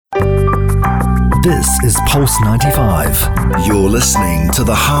This is Pulse 95. You're listening to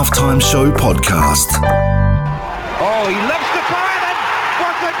the Halftime Show podcast. Oh, he loves the fire and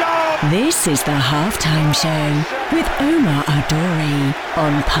what a goal! This is the Halftime Show with Omar Adori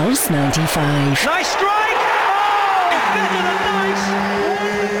on Pulse 95. Nice strike! Oh, it's better than nice!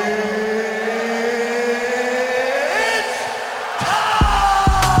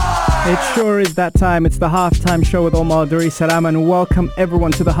 It sure is that time. It's the Halftime Show with Omar Adori. Salam and welcome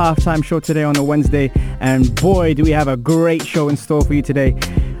everyone to the Halftime Show today on a Wednesday. And boy, do we have a great show in store for you today.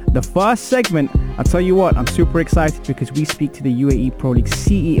 The first segment, I'll tell you what, I'm super excited because we speak to the UAE Pro League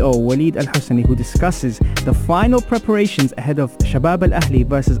CEO, Walid Al-Husseini, who discusses the final preparations ahead of Shabab Al-Ahli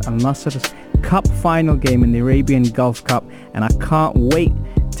versus Al-Nasr's Cup final game in the Arabian Gulf Cup. And I can't wait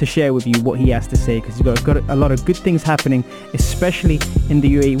to share with you what he has to say because he's got a lot of good things happening, especially in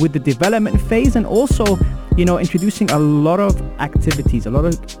the UAE with the development phase and also, introducing a lot of activities, a lot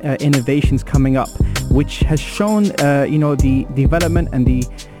of innovations coming up, which has shown, the development and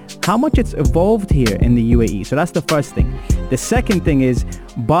how much it's evolved here in the UAE. So that's the first thing. The second thing is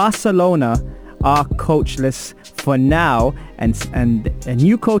Barcelona are coachless for now, and a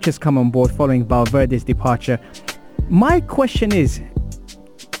new coach has come on board following Valverde's departure. My question is,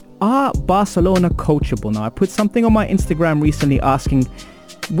 are Barcelona coachable? Now, I put something on my Instagram recently asking,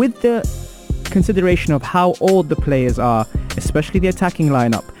 with the consideration of how old the players are, especially the attacking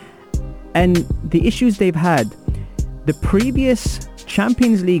lineup, and the issues they've had, the previous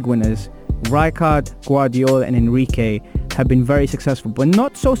Champions League winners, Rijkaard, Guardiola and Enrique, have been very successful, but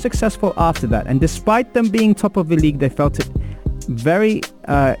not so successful after that. And despite them being top of the league, they felt it very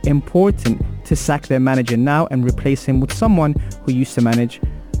important to sack their manager now and replace him with someone who used to manage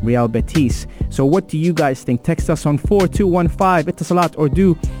Real Betis. So what do you guys think? Text us on 4215 Itasalat or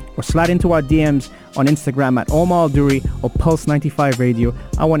slide into our DMs on Instagram at Omar Duri or Pulse 95 Radio.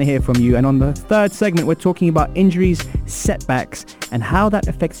 I want to hear from you. And on the third segment, we're talking about injuries, setbacks, and how that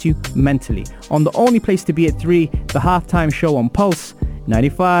affects you mentally. On the only place to be at 3, the Halftime Show on Pulse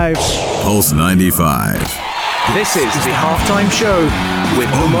 95. Pulse 95. This is the Halftime Show with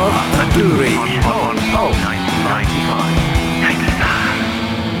Omar Aduri on Pulse 95.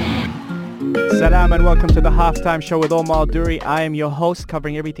 Salam and welcome to the Halftime Show with Omar Duri. I am your host,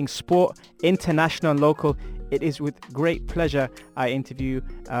 covering everything sport, international and local. It is with great pleasure I interview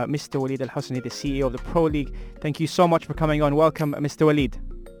Mr. Walid Al-Husseini, the CEO of the Pro League. Thank you so much for coming on. Welcome, Mr. Walid.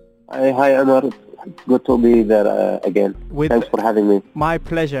 Hi, Omar. Good to be there again. Thanks for having me. My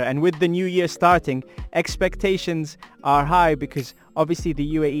pleasure. And with the new year starting, expectations are high because obviously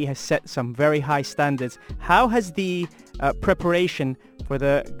the UAE has set some very high standards. How has the preparation for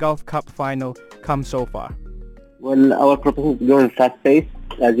the Gulf Cup final come so far? Well, our preparation is going fast pace.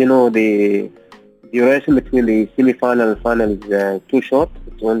 As you know, the duration between the semi-final and final is too short.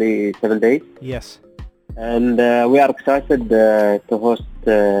 It's only 7 days. Yes. And we are excited to host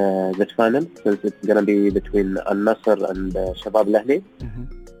this final since it's going to be between Al-Nasr and Shabab Al-Ahli. Mm-hmm.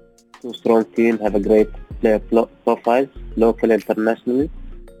 Two strong teams, have a great player profiles, locally and internationally.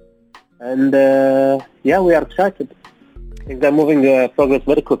 And we are excited. Things are moving progress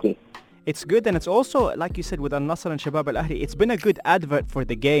very quickly. It's good, and it's also, like you said, with Al-Nasr and Shabab Al-Ahli, it's been a good advert for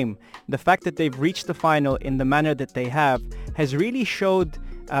the game. The fact that they've reached the final in the manner that they have has really showed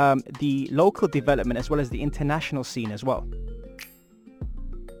the local development as well as the international scene as well.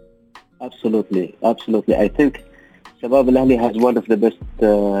 Absolutely. I think Shabab Al-Ahli has one of the best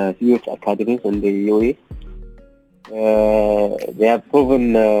youth academies in the UAE. They have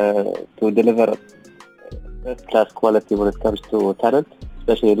proven to deliver first-class quality when it comes to talent,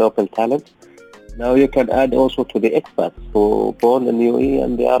 especially local talent. Now you can add also to the expats who born in the UAE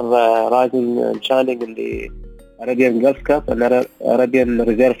and they are rising and shining in the Arabian Gulf Cup and Arabian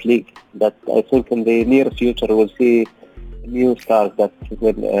Reserve League. That I think in the near future we'll see new stars that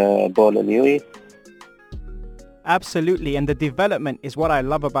will born in the UAE. Absolutely, and the development is what I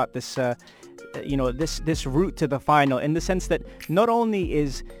love about this this route to the final, in the sense that not only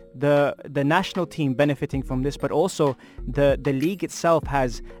is the national team benefiting from this, but also the league itself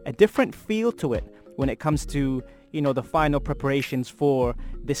has a different feel to it when it comes to the final preparations for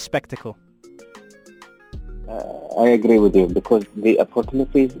this spectacle. I agree with you because the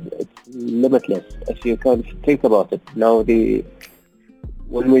opportunities, it's limitless if you can think about it. Now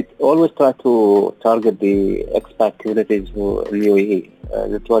when we always try to target the expat communities who in UAE,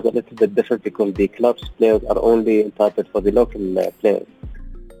 it was a little bit different because the clubs players are only entitled for the local players.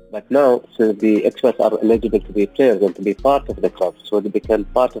 But now, since the expats are eligible to be players and to be part of the club, so they become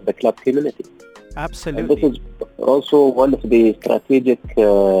part of the club community. Absolutely. And this is also one of the strategic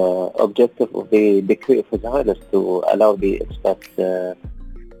objectives of the decree of His Highness to allow the expats to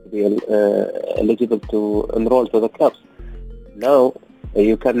be eligible to enroll to the clubs. Now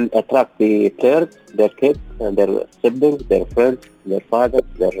you can attract the players, their kids, and their siblings, their friends, their fathers,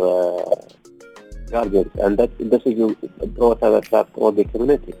 their guardians, and this is you brought and attract all the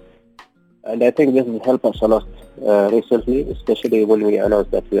community. And I think this has helped us a lot recently, especially when we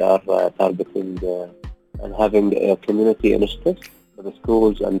announced that we are targeting and having a community initiatives for the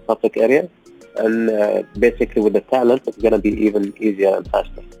schools and public areas. And basically with the talent, it's going to be even easier and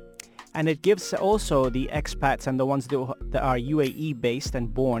faster. And it gives also the expats and the ones that are UAE based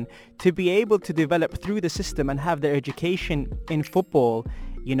and born to be able to develop through the system and have their education in football,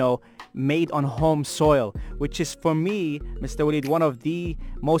 made on home soil, which is for me, Mr. Walid, one of the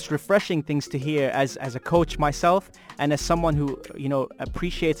most refreshing things to hear as a coach myself and as someone who,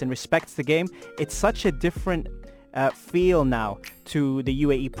 appreciates and respects the game. It's such a different feel now to the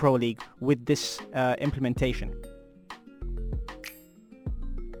UAE Pro League with this implementation.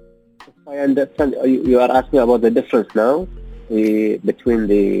 I understand. You are asking about the difference now between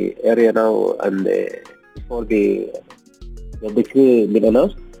the area now and before the decree been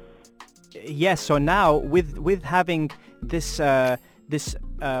announced? Yes. So now with having this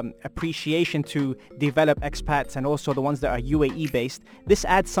appreciation to develop expats and also the ones that are UAE based, this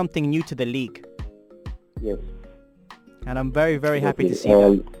adds something new to the league. Yes. And I'm very, very happy to see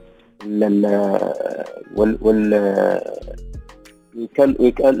that. Then when we can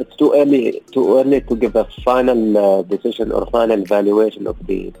it's too early to give a final decision or final evaluation of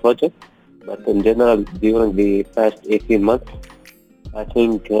the project. But in general, during the past 18 months, I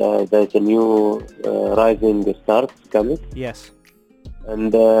think there's a new rising start coming. Yes.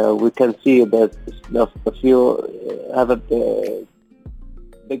 And we can see that if you have a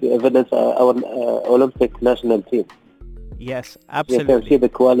big evidence, our Olympic national team. Yes, absolutely. You can see the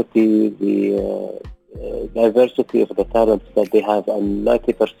quality, the diversity of the talents that they have, and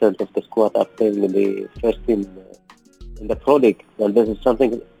 90% of the squad are playing in the first team in the Pro League. And this is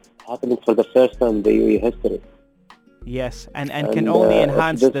something happening for the first time in the UAE history. Yes, and can only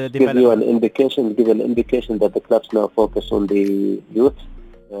enhance the development. Give you an indication that the clubs now focus on the youth,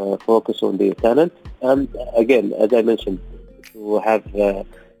 focus on the talent, and again, as I mentioned, to have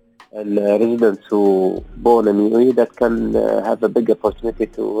residents who born in UAE that can have a big opportunity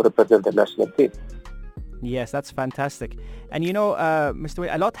to represent the national team. Yes, that's fantastic. And Mr.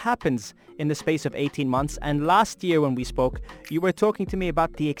 Wade, a lot happens in the space of 18 months. And last year when we spoke, you were talking to me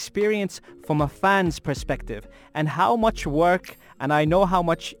about the experience from a fan's perspective and how much work, and I know how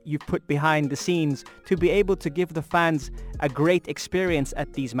much you've put behind the scenes to be able to give the fans a great experience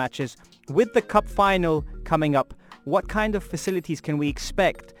at these matches. With the cup final coming up, what kind of facilities can we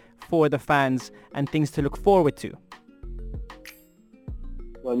expect for the fans and things to look forward to?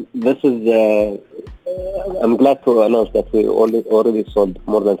 Well, this is... I'm glad to announce that we already sold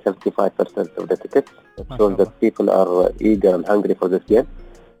more than 75% of the tickets. It shows that people are eager and hungry for this game.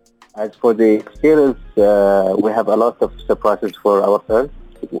 As for the experience, we have a lot of surprises for our fans.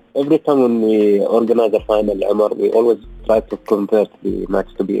 Every time when we organize a final, Omar, we always try to convert the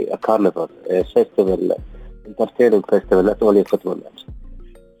match to be a carnival, a festival, entertaining festival, not only a football match.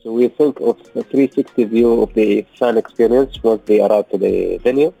 So we think of a 360 view of the fan experience once they arrive to the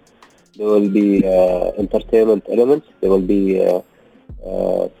venue. There will be entertainment elements. There will be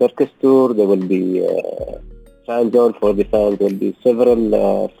circus tour. There will be fan zone for the fans. There will be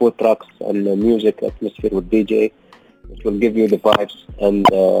several food trucks and music atmosphere with DJ, which will give you the vibes and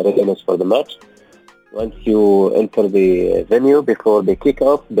readiness for the match. Once you enter the venue before the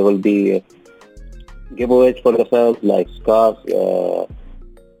kickoff, there will be giveaways for the fans like scarves,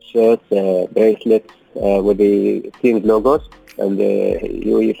 shirts, bracelets with the team's logos and the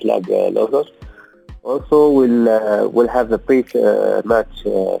UAE flag logos. Also, we'll have the pre-match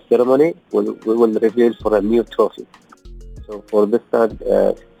ceremony. We will reveal for a new trophy. So for this time,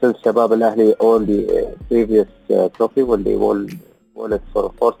 since Shabab Al Ahli owned the previous trophy when they won it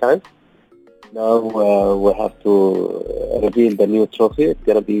for 4 times, now we have to reveal the new trophy. It's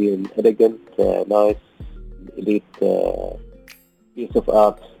gonna be an elegant, nice, elite piece of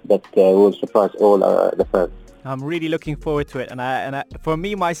art that will surprise all the fans. I'm really looking forward to it, and I, for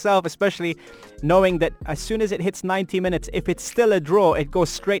me myself, especially knowing that as soon as it hits 90 minutes, if it's still a draw, it goes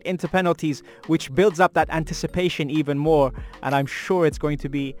straight into penalties, which builds up that anticipation even more. And I'm sure it's going to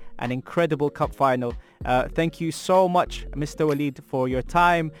be an incredible cup final. Thank you so much, Mr. Walid, for your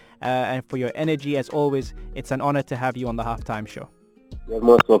time and for your energy. As always, it's an honor to have you on the Halftime Show. You're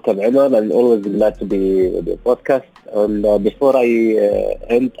most welcome, Omar, and always glad to be with the podcast. And before I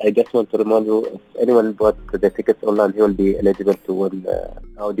end, I just want to remind you, if anyone bought the tickets online, he will be eligible to win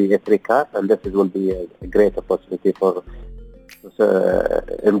Audi A3 car, and this will be a great opportunity for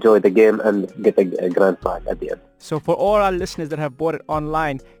enjoy the game and get a grand prize at the end. So for all our listeners that have bought it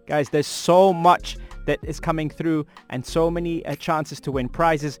online, guys, there's so much that is coming through and so many chances to win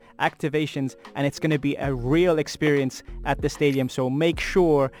prizes, activations, and it's going to be a real experience at the stadium. So make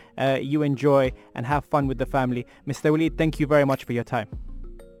sure you enjoy and have fun with the family. Mr. Waleed, thank you very much for your time.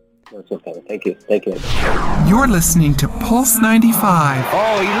 That's okay. Thank you. Thank you. You're listening to Pulse 95.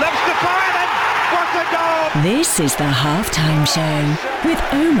 Oh, he loves the fire and what a goal! This is the Halftime Show with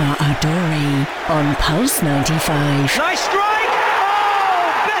Omar Adori on Pulse 95. Nice strike!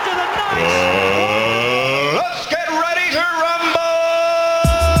 Oh, better than nice! Let's get ready to rumble!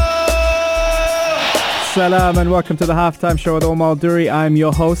 Salam and welcome to the Halftime Show with Omar Adori. I'm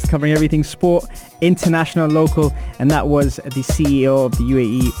your host, covering everything sport, international, local, and that was the CEO of the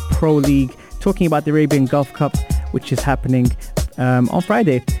UAE Pro League talking about the Arabian Gulf Cup, which is happening on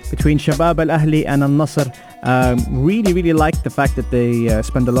Friday between Shabab Al-Ahli and Al-Nasr. Really liked the fact that they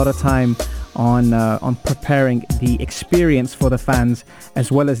spend a lot of time on preparing the experience for the fans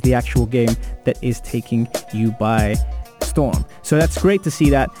as well as the actual game that is taking you by storm. So that's great to see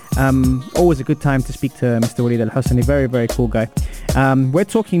that. Always a good time to speak to Mr. Waleed Al-Husani. Very cool guy. We're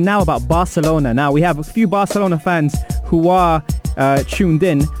talking now about Barcelona. Now we have a few Barcelona fans who are tuned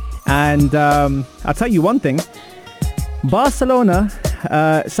in, and I'll tell you one thing. Barcelona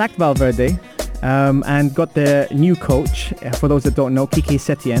sacked Valverde and got their new coach, for those that don't know, Quique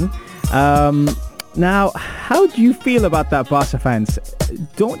Setién. Now, how do you feel about that, Barca fans?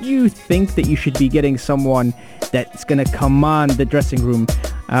 Don't you think that you should be getting someone that's going to command the dressing room?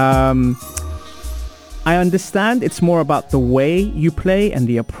 I understand it's more about the way you play and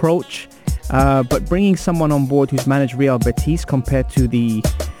the approach, but bringing someone on board who's managed Real Betis compared to the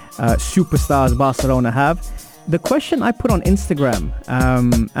superstars Barcelona have, the question I put on Instagram,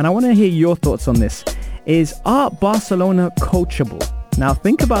 and I want to hear your thoughts on this, is are Barcelona coachable? Now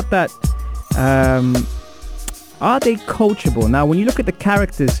think about that. Are they coachable? Now when you look at the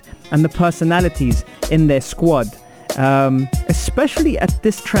characters and the personalities in their squad, especially at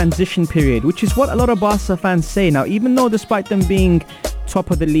this transition period, which is what a lot of Barca fans say. Now even though despite them being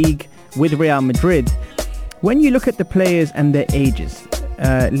top of the league with Real Madrid, when you look at the players and their ages,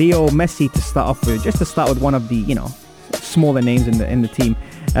 Leo Messi to start off with, just to start with one of the smaller names in the team.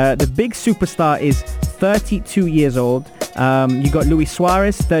 The big superstar is 32 years old. You got Luis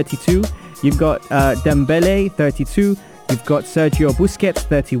Suarez, 32. You've got Dembele, 32. You've got Sergio Busquets,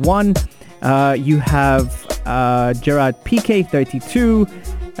 31. You have Gerard Piqué, 32.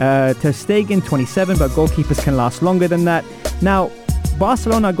 Ter Stegen, 27, but goalkeepers can last longer than that. Now,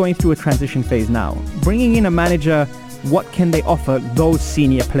 Barcelona are going through a transition phase now. Bringing in a manager, what can they offer those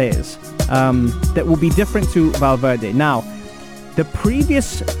senior players that will be different to Valverde? Now, the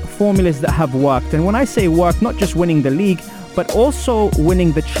previous formulas that have worked, and when I say work, not just winning the league, but also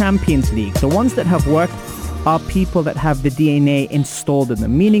winning the Champions League. The ones that have worked are people that have the DNA installed in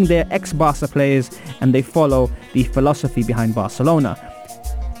them, meaning they're ex-Barca players and they follow the philosophy behind Barcelona.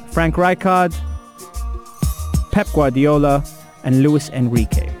 Frank Rijkaard, Pep Guardiola, and Luis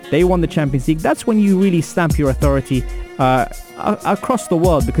Enrique. They won the Champions League. That's when you really stamp your authority across the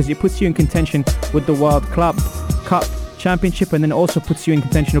world, because it puts you in contention with the World Club Cup Championship, and then also puts you in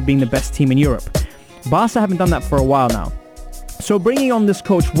contention of being the best team in Europe. Barca haven't done that for a while now. So bringing on this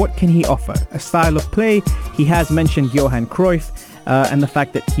coach, what can he offer? A style of play. He has mentioned Johan Cruyff and the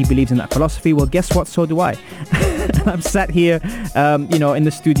fact that he believes in that philosophy. Well, guess what? So do I. I'm sat here, in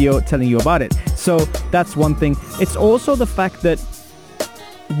the studio telling you about it. So that's one thing. It's also the fact that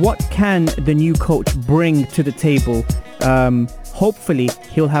what can the new coach bring to the table? Hopefully,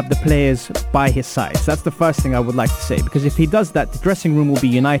 he'll have the players by his side. So that's the first thing I would like to say, because if he does that, the dressing room will be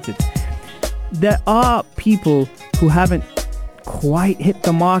united. There are people who haven't quite hit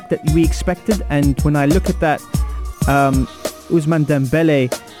the mark that we expected, and when I look at that, Ousmane Dembele,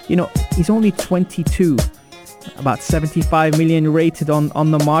 he's only 22, about 75 million rated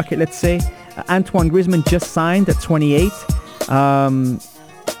on the market, let's say. Antoine Griezmann just signed at 28.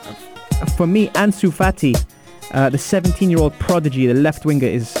 For me, Ansu Fati, the 17-year-old prodigy, the left winger,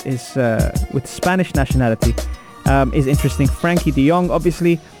 is with Spanish nationality, is interesting. Frankie de Jong,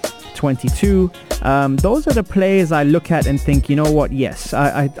 obviously, 22. Those are the players I look at and think, you know what, yes,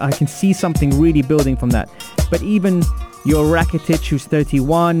 I can see something really building from that. But even your Rakitic, who's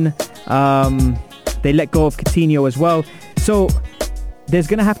 31, they let go of Coutinho as well. So there's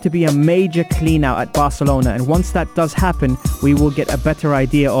going to have to be a major clean out at Barcelona, and once that does happen, we will get a better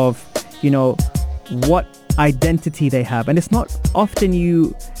idea of, what identity they have. And it's not often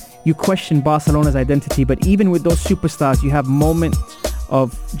you question Barcelona's identity, but even with those superstars, you have moments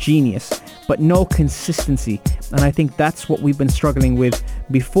of genius. but no consistency. And I think that's what we've been struggling with.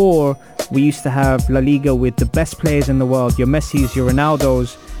 Before, we used to have La Liga with the best players in the world, your Messis, your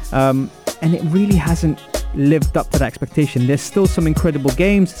Ronaldos, and it really hasn't lived up to that expectation. There's still some incredible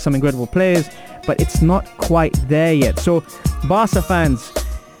games, some incredible players, but it's not quite there yet. So, Barca fans,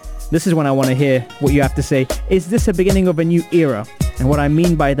 this is when I want to hear what you have to say. Is this a beginning of a new era? And what I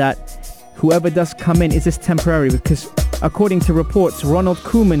mean by that, whoever does come in, is this temporary? Because according to reports, Ronald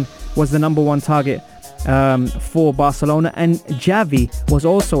Koeman was the number one target for Barcelona, and Xavi was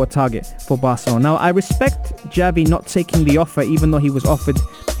also a target for Barcelona. Now, I respect Xavi not taking the offer, even though he was offered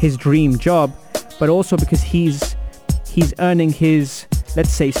his dream job, but also because he's earning his, let's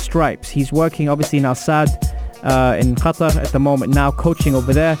say, stripes. He's working obviously in Al Sadd in Qatar at the moment now, coaching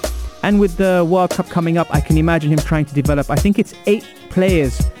over there. And with the World Cup coming up, I can imagine him trying to develop, I think it's 8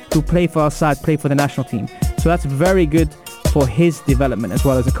 players who play for Al Sadd, play for the national team. So that's very good for his development as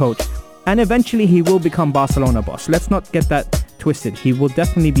well as a coach. And eventually he will become Barcelona boss. Let's not get that twisted. He will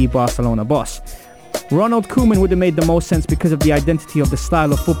definitely be Barcelona boss. Ronald Koeman would have made the most sense because of the identity of the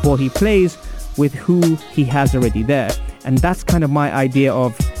style of football he plays with who he has already there. And that's kind of my idea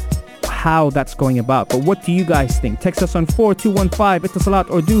of how that's going about. But what do you guys think? Text us on 4215 Itasalat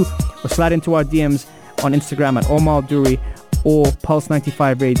or slide into our DMs on Instagram at Omar Duri or Pulse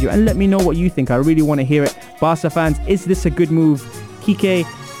 95 Radio and let me know what you think. I really want to hear it. Barca fans, is this a good move? Kike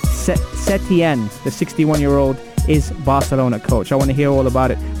Setien, the 61-year-old, is Barcelona coach. I want to hear all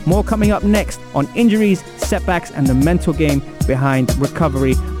about it. More coming up next on injuries, setbacks, and the mental game behind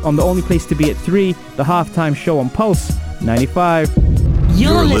recovery on the only place to be at 3, the halftime show on Pulse 95.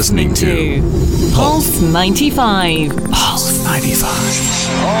 You're listening to Pulse 95. Pulse 95.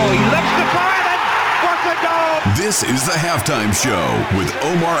 Oh, he lifts the fire and what a goal! This is the halftime show with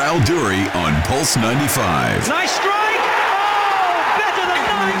Omar Al-Duri on Pulse 95. Nice strike! Oh, better than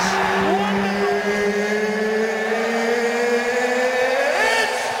nice!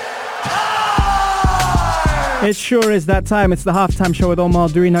 It sure is that time. It's the halftime show with Omar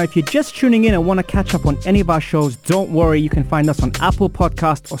Duri. Now, if you're just tuning in and want to catch up on any of our shows, don't worry. You can find us on Apple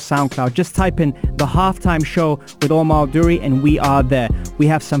Podcast or SoundCloud. Just type in the halftime show with Omar Duri and we are there. We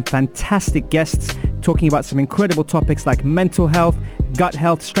have some fantastic guests talking about some incredible topics like mental health, gut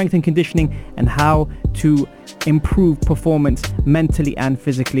health, strength and conditioning, and how to improve performance mentally and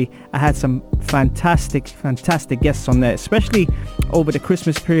physically. I had some fantastic guests on there, especially over the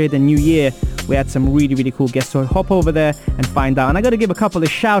Christmas period and New Year. We had some really cool guests, so hop over there and find out. And I got to give a couple of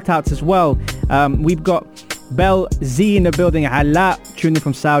shout outs as well. We've got Belle Z in the building, Ala tuned in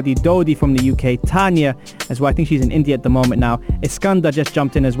from Saudi, Dodi from the UK, Tanya as well, I think she's in India at the moment now, Iskandar just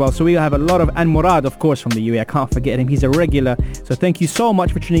jumped in as well, so we have a lot of, and Murad of course from the UAE, I can't forget him, he's a regular, so thank you so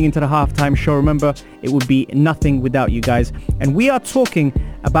much for tuning into the halftime show. Remember, it would be nothing without you guys, and we are talking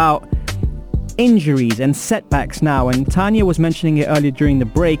about injuries and setbacks now, and Tanya was mentioning it earlier during the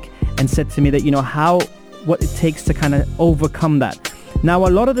break and said to me that, you know, what it takes to kind of overcome that. Now,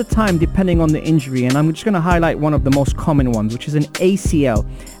 a lot of the time, depending on the injury, and I'm just going to highlight one of the most common ones, which is an ACL,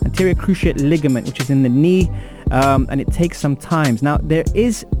 anterior cruciate ligament, which is in the knee, and it takes some time. Now, there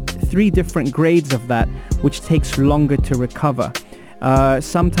is 3 different grades of that, which takes longer to recover.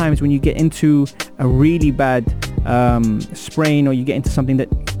 Sometimes when you get into a really bad sprain or you get into something that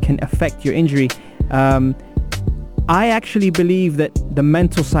can affect your injury, I actually believe that the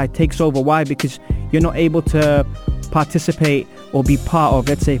mental side takes over. Why? Because you're not able to participate or be part of,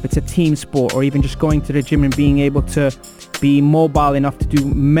 let's say if it's a team sport or even just going to the gym and being able to be mobile enough to do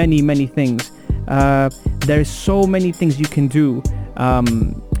many things. There's so many things you can do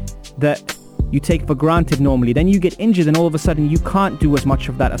that you take for granted normally. Then you get injured and all of a sudden you can't do as much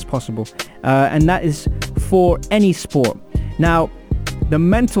of that as possible. And that is for any sport. Now, the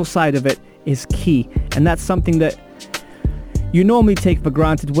mental side of it is key, and that's something that you normally take for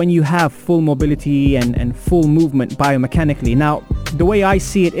granted when you have full mobility and full movement biomechanically. Now, the way I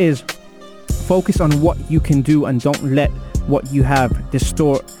see it is focus on what you can do and don't let what you have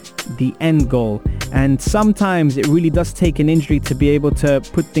distort the end goal. And sometimes it really does take an injury to be able to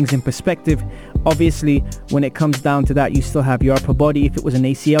put things in perspective. Obviously, when it comes down to that, you still have your upper body if it was an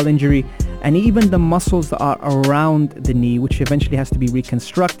ACL injury, and even the muscles that are around the knee, which eventually has to be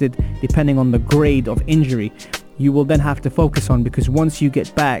reconstructed depending on the grade of injury. You will then have to focus on, because once you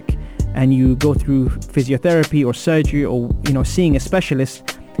get back and you go through physiotherapy or surgery or, you know, seeing a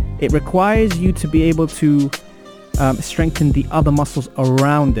specialist, it requires you to be able to strengthen the other muscles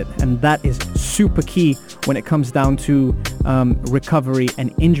around it, and that is super key when it comes down to recovery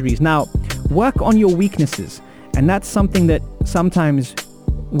and injuries. Now, work on your weaknesses, and that's something that sometimes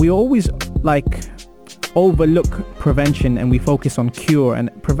we always overlook prevention and we focus on cure, and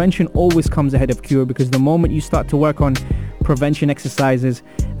prevention always comes ahead of cure, because the moment you start to work on prevention exercises,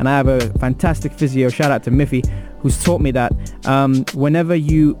 and I have a fantastic physio, shout out to Miffy, who's taught me that whenever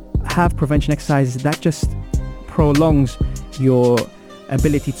you have prevention exercises, that just prolongs your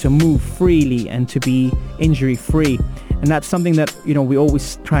ability to move freely and to be injury free. And that's something that, you know, we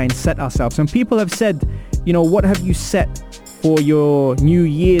always try and set ourselves. And people have said, you know, what have you set for your New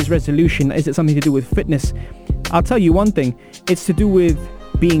Year's resolution? Is it something to do with fitness? I'll tell you one thing. It's to do with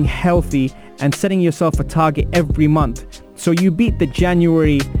being healthy and setting yourself a target every month. So you beat the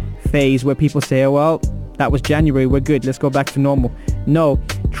January phase where people say, oh, well, that was January, we're good, let's go back to normal. No,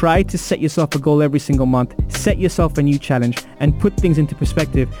 try to set yourself a goal every single month. Set yourself a new challenge and put things into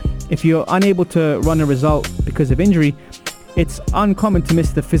perspective. If you're unable to run a result because of injury, it's uncommon to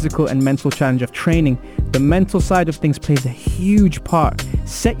miss the physical and mental challenge of training. The mental side of things plays a huge part.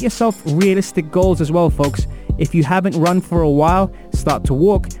 Set yourself realistic goals as well, folks. If you haven't run for a while, start to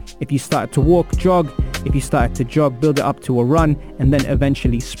walk. If you start to walk, jog. If you start to jog, build it up to a run, and then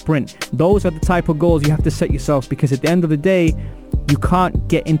eventually sprint. Those are the type of goals you have to set yourself, because at the end of the day, you can't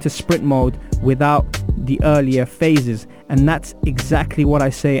get into sprint mode without the earlier phases. And that's exactly what I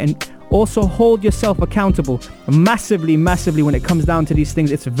say. And also hold yourself accountable massively when it comes down to these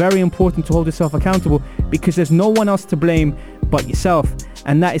things. It's very important to hold yourself accountable, because there's no one else to blame but yourself.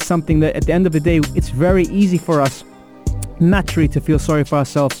 And that is something that at the end of the day, it's very easy for us naturally to feel sorry for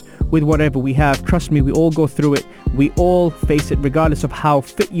ourselves with whatever we have. Trust me, we all go through it. We all face it, regardless of how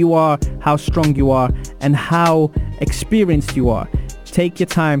fit you are, how strong you are, and how experienced you are. Take your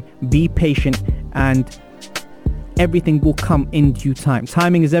time, be patient, and everything will come in due time.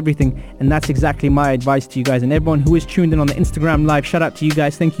 Timing is everything, and that's exactly my advice to you guys. And everyone who is tuned in on the Instagram live, shout out to you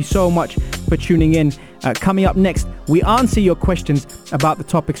guys. Thank you so much for tuning in. Coming up next, we answer your questions about the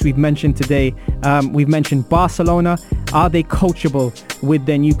topics we've mentioned today. We've mentioned Barcelona. Are they coachable with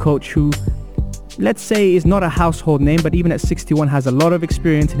their new coach, who, let's say, is not a household name, but even at 61 has a lot of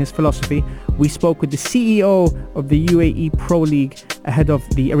experience in his philosophy. We spoke with the CEO of the UAE Pro League ahead of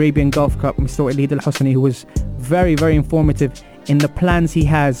the Arabian Gulf Cup, Mr. Walid Al-Husani, who was very, very informative in the plans he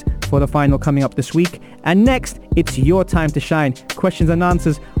has for the final coming up this week. And next, it's your time to shine. Questions and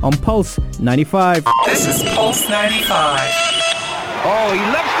answers on Pulse 95. This is Pulse 95. Oh, he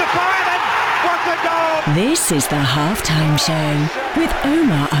loves the fire, and what a goal! This is the Halftime Show with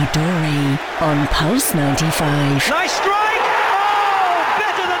Omar Adori on Pulse 95. Nice strike! Oh,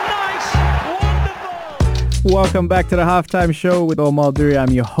 better than nice! Wonderful! Welcome back to the Halftime Show with Omar Adori.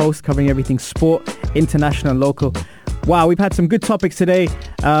 I'm your host, covering everything sport, international, local. Wow, we've had some good topics today.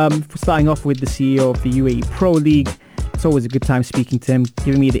 Starting off with the CEO of the UAE Pro League. It's always a good time speaking to him,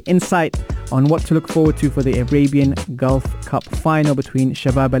 giving me the insight on what to look forward to for the Arabian Gulf Cup final between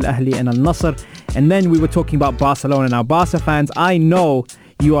Shabab Al-Ahli and Al-Nasr. And then we were talking about Barcelona. Now, Barca fans, I know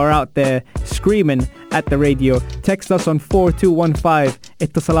you are out there screaming at the radio. Text us on 4215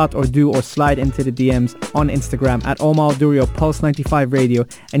 Ittisalat or slide into the DMs on Instagram at Omar Duri or Pulse 95 Radio,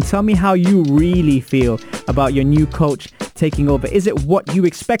 and tell me how you really feel about your new coach taking over. Is it what you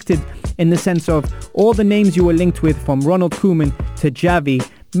expected, in the sense of all the names you were linked with, from Ronald Koeman to Xavi,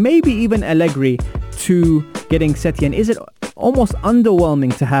 maybe even Allegri, to getting Setien? Is it almost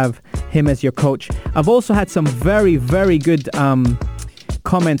underwhelming to have him as your coach? I've also had some very, very good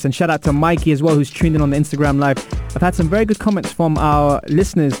comments, and shout out to Mikey as well, who's tuned in on the Instagram live. I've had some very good comments from our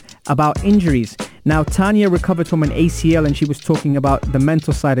listeners about injuries. Now, Tanya recovered from an ACL, and she was talking about the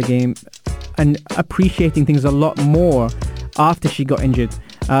mental side of the game and appreciating things a lot more after she got injured,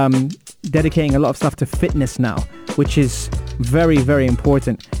 dedicating a lot of stuff to fitness now, which is very, very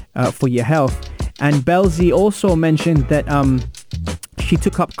important for your health. And Belzi also mentioned that she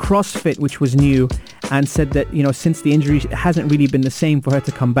took up CrossFit, which was new, and said that, you know, since the injury, it hasn't really been the same for her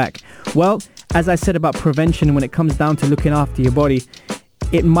to come back. Well, as I said about prevention, when it comes down to looking after your body,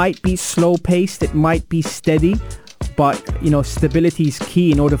 it might be slow paced, it might be steady, but, you know, stability is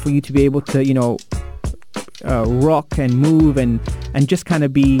key in order for you to be able to, you know, rock and move and just kind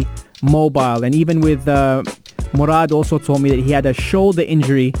of be mobile. And even with Murad also told me that he had a shoulder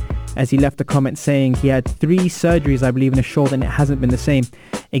injury, as he left a comment saying he had 3 surgeries, I believe, in his shoulder, and it hasn't been the same.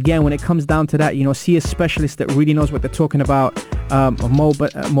 Again, when it comes down to that, you know, see a specialist that really knows what they're talking about.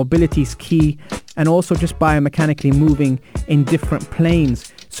 Mobility is key, and also just biomechanically moving in different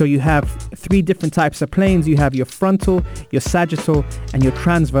planes. So you have 3 different types of planes. You have your frontal, your sagittal, and your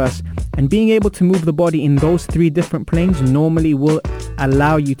transverse. And being able to move the body in those 3 different planes normally will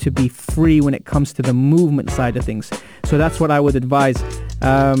allow you to be free when it comes to the movement side of things. So that's what I would advise.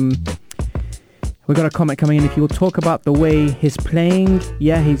 We got a comment coming in. If you will talk about the way he's playing,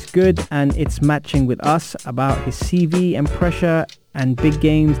 yeah, he's good and it's matching with us. About his CV and pressure and big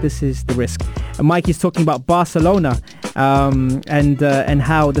games, this is the risk. And Mikey's talking about Barcelona and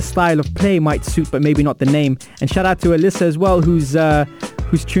how the style of play might suit, but maybe not the name. And shout out to Alyssa as well, who's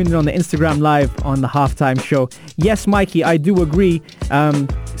tuned in on the Instagram live on the halftime show. Yes, Mikey, I do agree.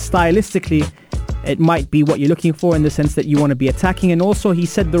 Stylistically, it might be what you're looking for in the sense that you want to be attacking. And also, he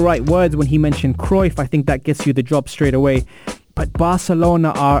said the right words when he mentioned Cruyff. I think that gets you the job straight away. But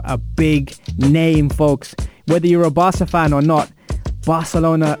Barcelona are a big name, folks. Whether you're a Barca fan or not,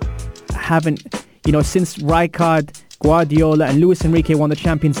 Barcelona haven't, since Rijkaard, Guardiola and Luis Enrique won the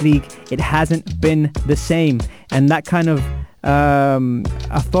Champions League, it hasn't been the same. And that kind of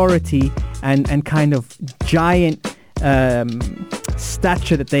authority and kind of giant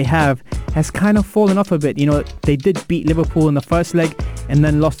stature that they have has kind of fallen off a bit. They did beat Liverpool in the first leg and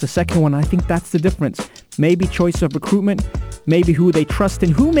then lost the second one. I think that's the difference. Maybe choice of recruitment, maybe who they trust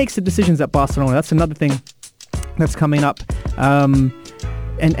in, who makes the decisions at Barcelona. That's another thing that's coming up. And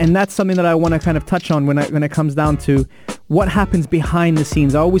that's something that I want to kind of touch on when it comes down to what happens behind the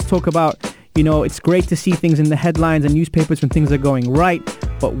scenes. I always talk about, it's great to see things in the headlines and newspapers when things are going right,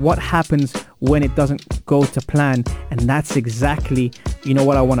 but what happens when it doesn't go to plan? And that's exactly,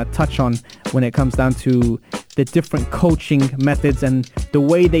 what I want to touch on when it comes down to the different coaching methods and the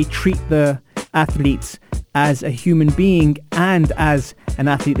way they treat the athletes as a human being and as an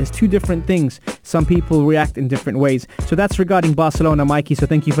athlete. There's two different things. Some people react in different ways. So that's regarding Barcelona, Mikey. So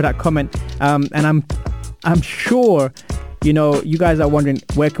thank you for that comment. And I'm sure, you guys are wondering,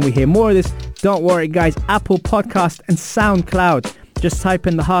 where can we hear more of this? Don't worry, guys. Apple Podcast and SoundCloud. Just type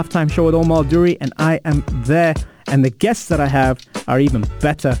in the Halftime Show with Omar Duri and I am there. And the guests that I have are even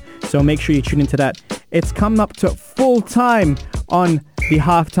better. So make sure you tune into that. It's coming up to full time on the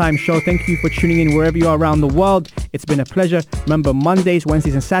Halftime Show. Thank you for tuning in wherever you are around the world. It's been a pleasure. Remember, Mondays,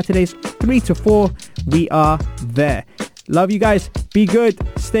 Wednesdays and Saturdays, 3 to 4, we are there. Love you guys. Be good.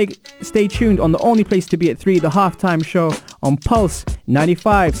 Stay tuned on the only place to be at 3, the Halftime Show on Pulse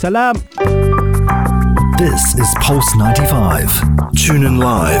 95. Salam. This is Pulse 95. Tune in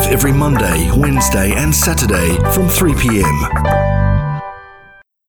live every Monday, Wednesday and Saturday from 3 p.m.